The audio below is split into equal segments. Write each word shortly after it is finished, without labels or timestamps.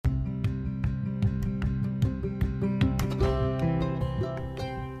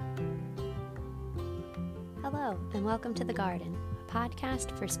Hello, and welcome to The Garden, a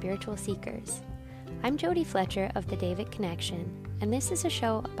podcast for spiritual seekers. I'm Jody Fletcher of the David Connection, and this is a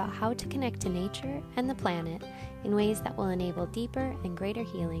show about how to connect to nature and the planet in ways that will enable deeper and greater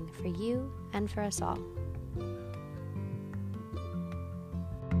healing for you and for us all.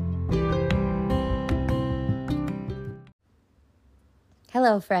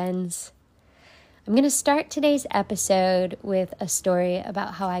 Hello, friends. I'm going to start today's episode with a story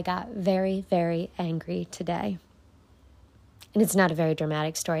about how I got very, very angry today. And it's not a very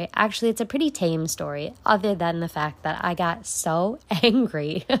dramatic story. Actually, it's a pretty tame story, other than the fact that I got so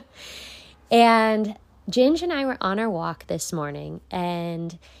angry. And Ginge and I were on our walk this morning,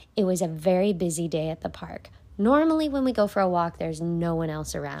 and it was a very busy day at the park. Normally, when we go for a walk, there's no one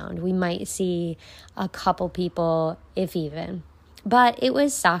else around. We might see a couple people, if even. But it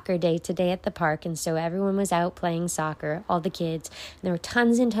was soccer day today at the park, and so everyone was out playing soccer, all the kids. And there were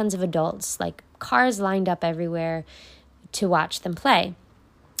tons and tons of adults, like cars lined up everywhere to watch them play.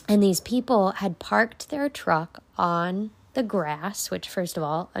 And these people had parked their truck on the grass, which first of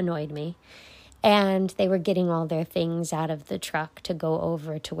all annoyed me. And they were getting all their things out of the truck to go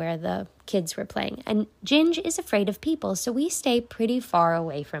over to where the kids were playing. And Ginge is afraid of people, so we stay pretty far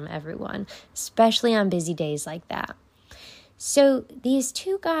away from everyone, especially on busy days like that. So these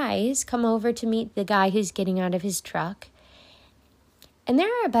two guys come over to meet the guy who's getting out of his truck. And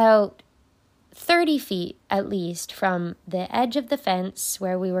they're about 30 feet at least from the edge of the fence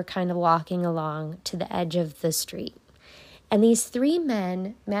where we were kind of walking along to the edge of the street. And these three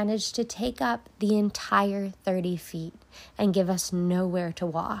men managed to take up the entire 30 feet and give us nowhere to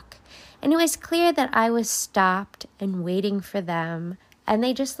walk. And it was clear that I was stopped and waiting for them. And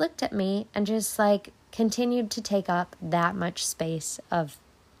they just looked at me and just continued to take up that much space of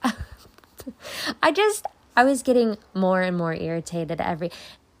I was getting more and more irritated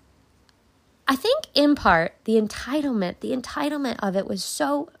I think in part the entitlement of it was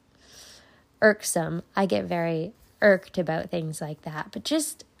so irksome. I get very irked about things like that, but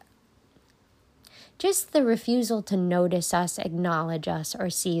just the refusal to notice us, acknowledge us, or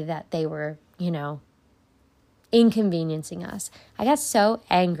see that they were, inconveniencing us. I got so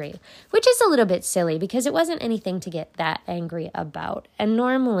angry, which is a little bit silly because it wasn't anything to get that angry about. And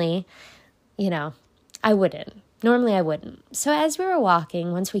normally, I wouldn't. So as we were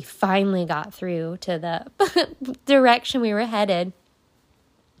walking, once we finally got through to the direction we were headed,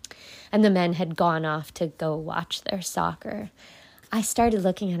 and the men had gone off to go watch their soccer, I started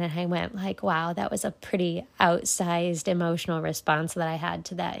looking at it and I went wow, that was a pretty outsized emotional response that I had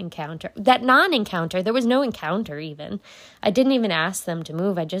to that encounter. That non-encounter, there was no encounter even. I didn't even ask them to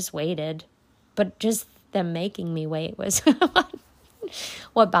move, I just waited. But just them making me wait was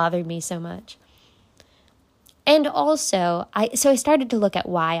what bothered me so much. And also, I started to look at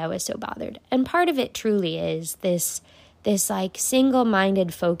why I was so bothered. And part of it truly is this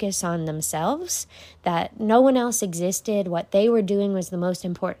single-minded focus on themselves, that no one else existed, what they were doing was the most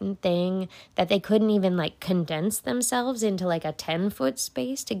important thing, that they couldn't even condense themselves into a 10-foot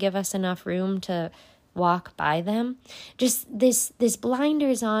space to give us enough room to walk by them. Just this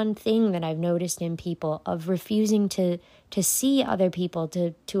blinders on thing that I've noticed in people of refusing to see other people,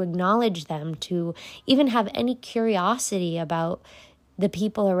 to acknowledge them, to even have any curiosity about the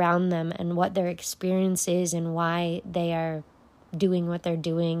people around them and what their experience is and why they are doing what they're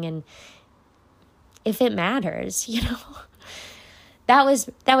doing, and if it matters, That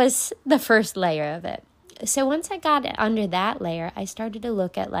was the first layer of it. So once I got under that layer, I started to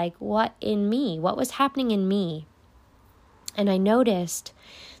look at what was happening in me. And I noticed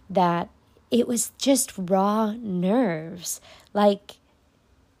that it was just raw nerves.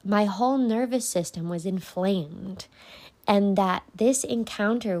 My whole nervous system was inflamed. And that this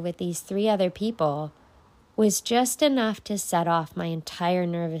encounter with these three other people was just enough to set off my entire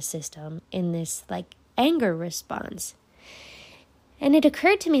nervous system in this anger response. And it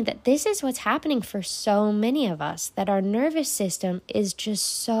occurred to me that this is what's happening for so many of us, that our nervous system is just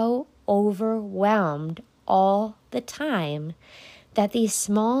so overwhelmed all the time that these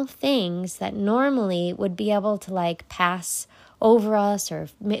small things that normally would be able to pass over us or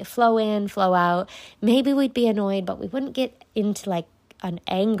flow in, flow out, maybe we'd be annoyed, but we wouldn't get into an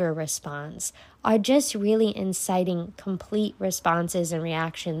anger response, are just really inciting complete responses and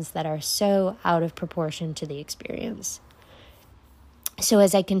reactions that are so out of proportion to the experience. So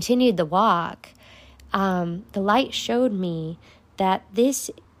as I continued the walk, the light showed me that this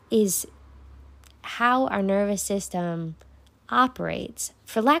is how our nervous system operates,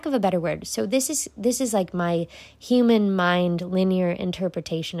 for lack of a better word. So this is my human mind linear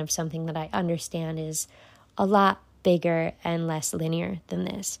interpretation of something that I understand is a lot bigger and less linear than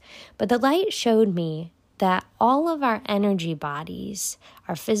this. But the light showed me that all of our energy bodies,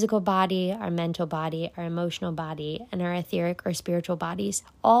 our physical body, our mental body, our emotional body, and our etheric or spiritual bodies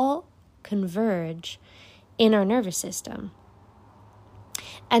all converge in our nervous system.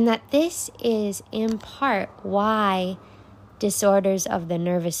 And that this is in part why disorders of the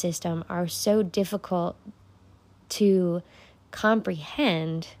nervous system are so difficult to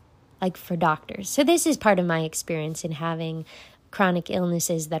comprehend, like for doctors. So this is part of my experience in having chronic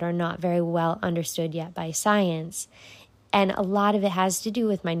illnesses that are not very well understood yet by science. And a lot of it has to do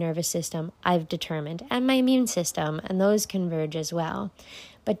with my nervous system, I've determined, and my immune system, and those converge as well.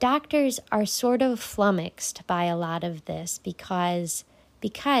 But doctors are sort of flummoxed by a lot of this because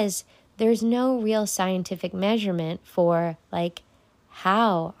there's no real scientific measurement for like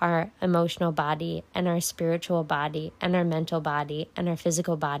how our emotional body and our spiritual body and our mental body and our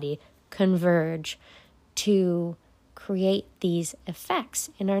physical body converge to create these effects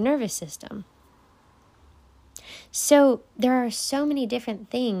in our nervous system. So there are so many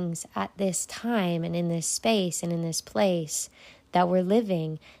different things at this time and in this space and in this place that we're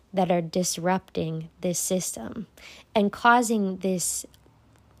living that are disrupting this system and causing this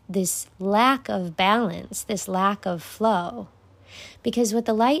lack of balance, this lack of flow. Because what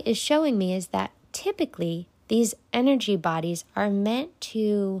the light is showing me is that typically these energy bodies are meant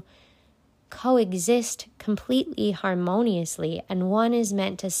to coexist completely harmoniously, and one is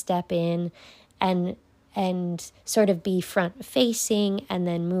meant to step in and sort of be front facing and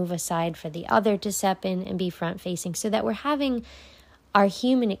then move aside for the other to step in and be front facing, so that we're having our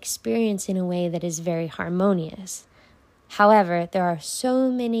human experience in a way that is very harmonious. However, there are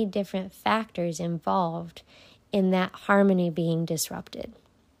so many different factors involved in that harmony being disrupted.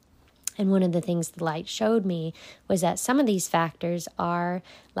 And one of the things the light showed me was that some of these factors are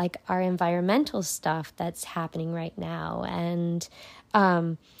like our environmental stuff that's happening right now, and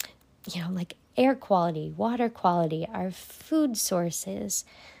like air quality, water quality, our food sources,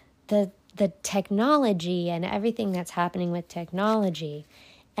 the technology and everything that's happening with technology,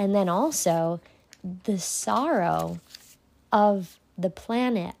 and then also the sorrow of the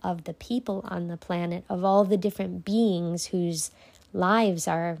planet, of the people on the planet, of all the different beings whose lives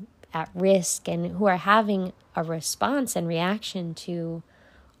are at risk and who are having a response and reaction to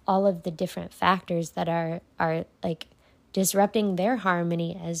all of the different factors that are like disrupting their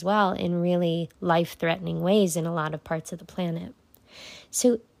harmony as well in really life-threatening ways in a lot of parts of the planet.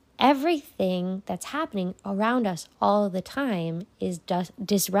 So everything that's happening around us all the time is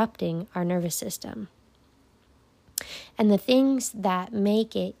disrupting our nervous system. And the things that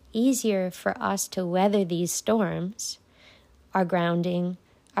make it easier for us to weather these storms, our grounding,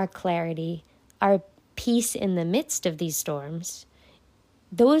 our clarity, our peace in the midst of these storms,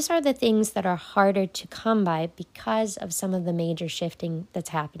 those are the things that are harder to come by because of some of the major shifting that's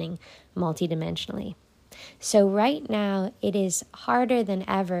happening multidimensionally. So right now, it is harder than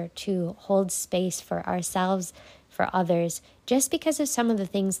ever to hold space for ourselves, for others, just because of some of the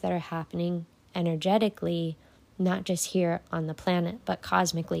things that are happening energetically, not just here on the planet, but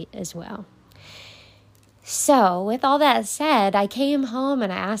cosmically as well. So with all that said, I came home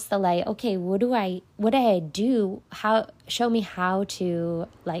and I asked the light, okay, what do I do? Show me how to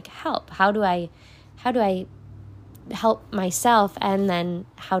like help. How do I help myself, and then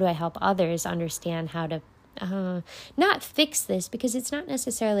how do I help others understand how to not fix this, because it's not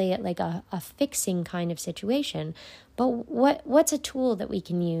necessarily like a fixing kind of situation, but what's a tool that we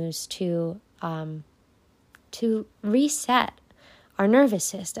can use to reset our nervous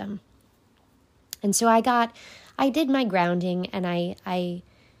system. And so I did my grounding, and I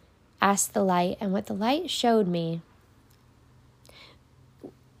asked the light, and what the light showed me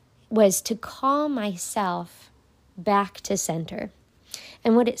was to call myself back to center.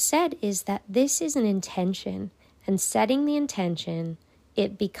 And what it said is that this is an intention, and setting the intention,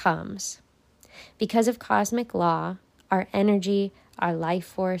 it becomes. Because of cosmic law, our energy, our life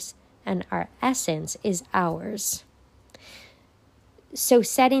force, and our essence is ours. So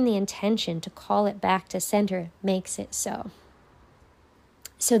setting the intention to call it back to center makes it so.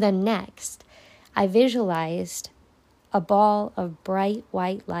 So then next, I visualized a ball of bright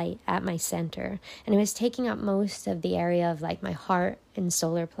white light at my center, and it was taking up most of the area of like my heart and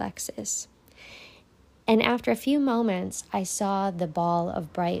solar plexus. And after a few moments, I saw the ball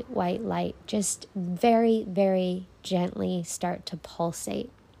of bright white light just very, very gently start to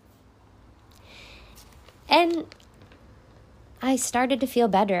pulsate. And I started to feel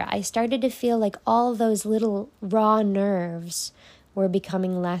better. I started to feel like all those little raw nerves were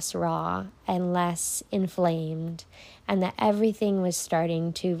becoming less raw and less inflamed, and that everything was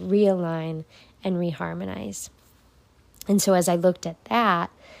starting to realign and reharmonize. And so as I looked at that,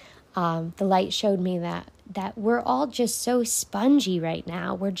 The light showed me that we're all just so spongy right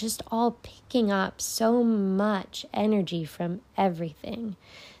now. We're just all picking up so much energy from everything.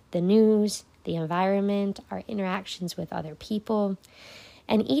 The news, the environment, our interactions with other people.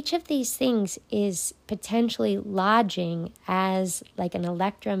 And each of these things is potentially lodging as like an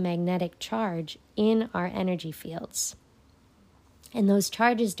electromagnetic charge in our energy fields. And those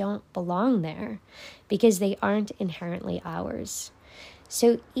charges don't belong there because they aren't inherently ours.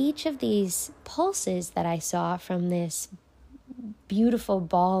 So each of these pulses that I saw from this beautiful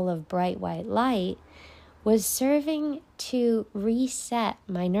ball of bright white light was serving to reset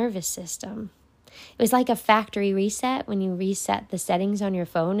my nervous system. It was like a factory reset when you reset the settings on your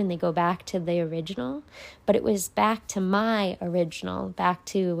phone and they go back to the original. But it was back to my original, back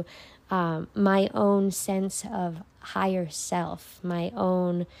to my own sense of higher self, my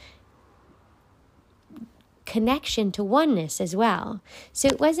own connection to oneness as well. So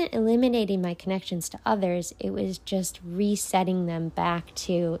it wasn't eliminating my connections to others. It was just resetting them back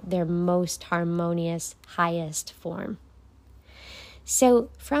to their most harmonious, highest form. So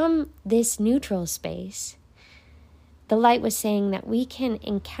from this neutral space, the light was saying that we can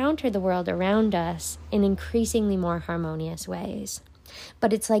encounter the world around us in increasingly more harmonious ways.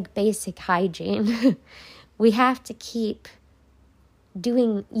 But it's like basic hygiene. We have to keep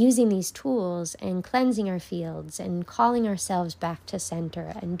using these tools and cleansing our fields and calling ourselves back to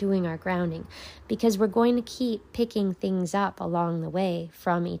center and doing our grounding, because we're going to keep picking things up along the way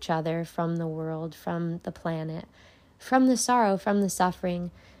from each other, from the world, from the planet, from the sorrow, from the suffering,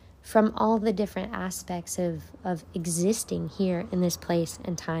 from all the different aspects of existing here in this place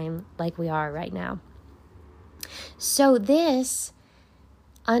and time like we are right now. So this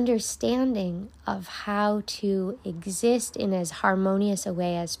understanding of how to exist in as harmonious a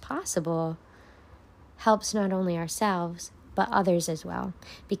way as possible helps not only ourselves, but others as well.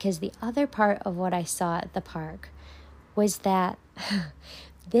 Because the other part of what I saw at the park was that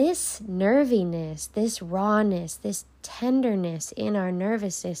this nerviness, this rawness, this tenderness in our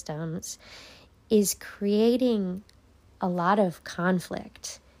nervous systems is creating a lot of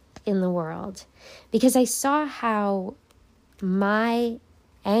conflict in the world. Because I saw how my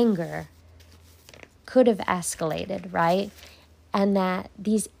anger could have escalated, right? And that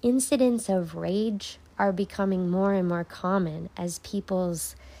these incidents of rage are becoming more and more common as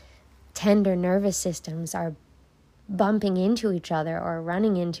people's tender nervous systems are bumping into each other or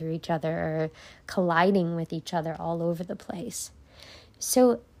running into each other or colliding with each other all over the place.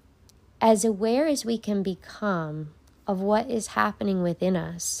 So as aware as we can become of what is happening within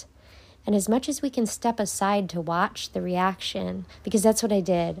us, and as much as we can step aside to watch the reaction, because that's what I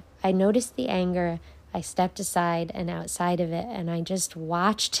did. I noticed the anger, I stepped aside and outside of it, and I just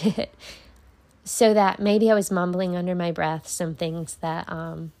watched it so that maybe I was mumbling under my breath some things that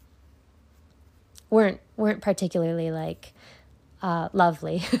weren't particularly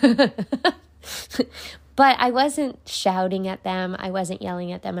lovely. But I wasn't shouting at them, I wasn't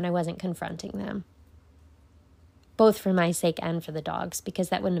yelling at them, and I wasn't confronting them. Both for my sake and for the dogs, because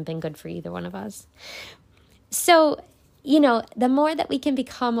that wouldn't have been good for either one of us. So, the more that we can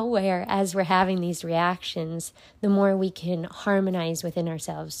become aware as we're having these reactions, the more we can harmonize within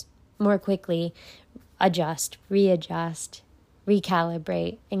ourselves more quickly, adjust, readjust,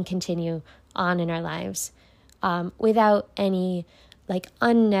 recalibrate, and continue on in our lives without any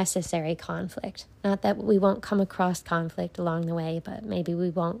unnecessary conflict. Not that we won't come across conflict along the way, but maybe we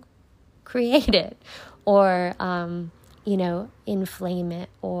won't create it or, inflame it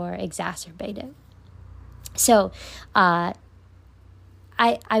or exacerbate it. So I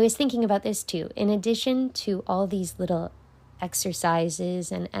was thinking about this too. In addition to all these little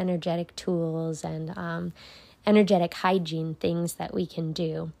exercises and energetic tools and energetic hygiene things that we can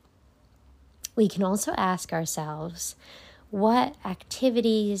do, we can also ask ourselves, what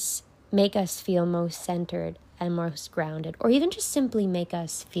activities make us feel most centered and most grounded, or even just simply make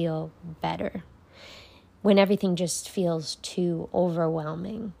us feel better when everything just feels too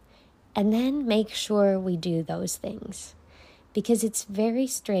overwhelming. And then make sure we do those things, because it's very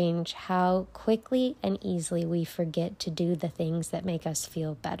strange how quickly and easily we forget to do the things that make us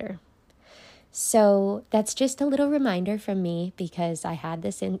feel better. So that's just a little reminder from me, because I had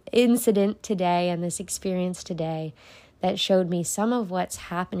this incident today and this experience today that showed me some of what's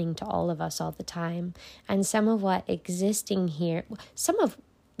happening to all of us all the time, and some of what existing here, some of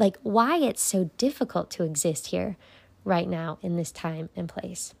why it's so difficult to exist here right now in this time and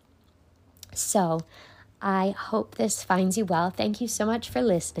place. So I hope this finds you well. Thank you so much for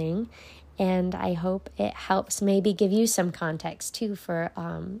listening. And I hope it helps maybe give you some context too for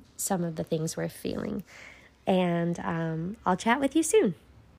some of the things we're feeling. And I'll chat with you soon.